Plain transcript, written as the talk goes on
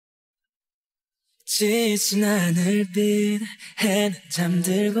지친 하늘빛 해는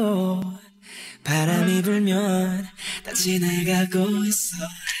잠들고 바람이 불면 다 지나가고 있어.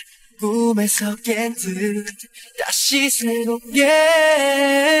 꿈에서 깬 듯 다시 새롭게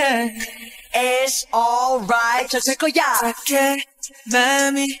It's alright 잘 될 거야. 착해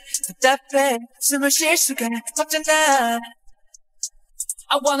마음이 답답해 숨을 쉴 수가 없잖아.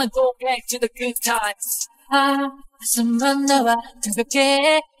 I wanna go back to the good times. 숨만 나와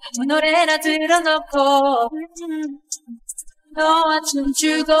가볍게 아무 노래나 들어놓고 너와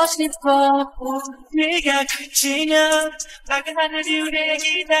춤추고 싶어. 네가 그치면 맑은 하늘이 우리를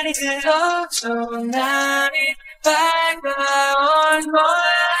기다리듯 더 좋은 날이 밝아올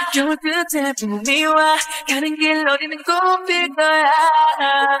거야. 겨울 끝에 봄이와 가는 길 어디는 꽃필 거야.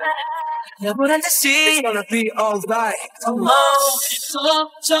 여보란 듯이 It's gonna be alright. Come on.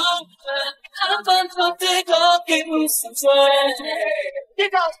 걱정 한 번 더 뜨겁게 웃어줘.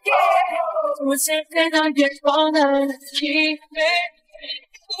 뜨겁게 웃을 때 널 예뻐하는 기회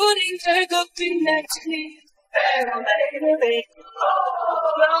우린 결국 빛날지.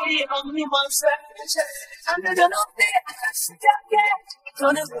 You're the only one special. 하늘은 어때 시작해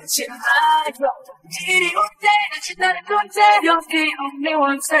너는 웃지 말고 일이 올 때 다시 나를 꽂대. You're the only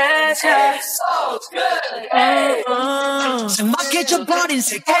one special. So good. 막혀져버린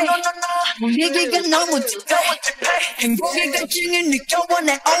세계 분위기가 너무 딥해. 행복의 갈증을 느껴워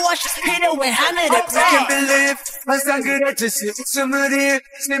내 오아시스 필요해 하늘에 I can't believe 항상 그랬듯이 웃음을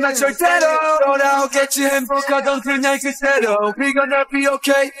잃지만 절대로 돌아오겠지. 행복하던 그날 그대로 We gonna be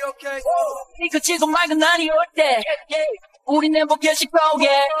okay. 이거 지고 맑은 날이 올 때 우린 행복해질 거야.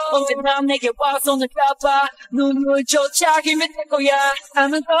 언제나 내게 와 손을 잡아 눈물조차 힘이 될 거야.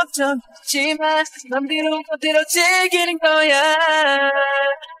 아무 걱정 없지만 맘대로 그대로 즐기는 거야.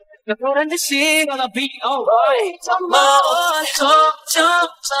 너란 듯이 Gonna be alright. Come on 걱정 마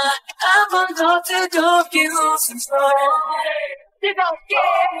한 번 더 뜨겁게 웃음소. 뜨겁게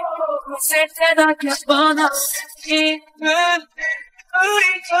웃을 때다 켜보는 기분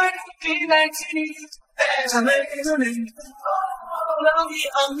우리 결국 빛날지. 잠을 깨우는 You're the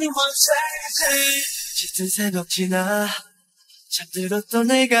only one special. 짙은 새벽 지나 잠들었던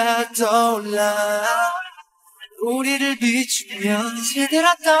내가 떠올라. 우리를 비추며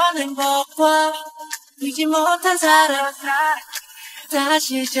시들었던 행복과 잊지 못한 사랑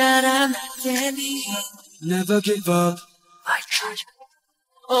다시 자라나겠니. Never give up.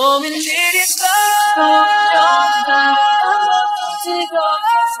 오면 일이 있어.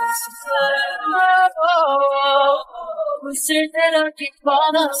 웃을 때는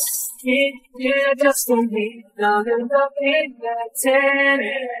기뻐는 You just for me 너는 더 빛날 테니.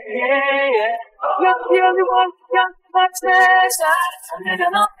 You're the only one, you're my treasure. 오늘은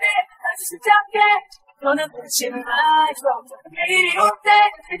어때 다시 시작해 너는 웃지 말고 내일이 올 때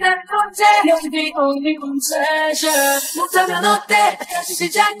기다릴 존재. You're the only one treasure. 못하면 어때 다시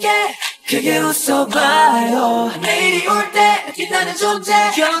시작해 크게 웃어봐요. 내일이 올 때 기다릴 존재.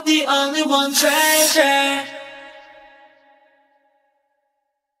 You're the only one treasure.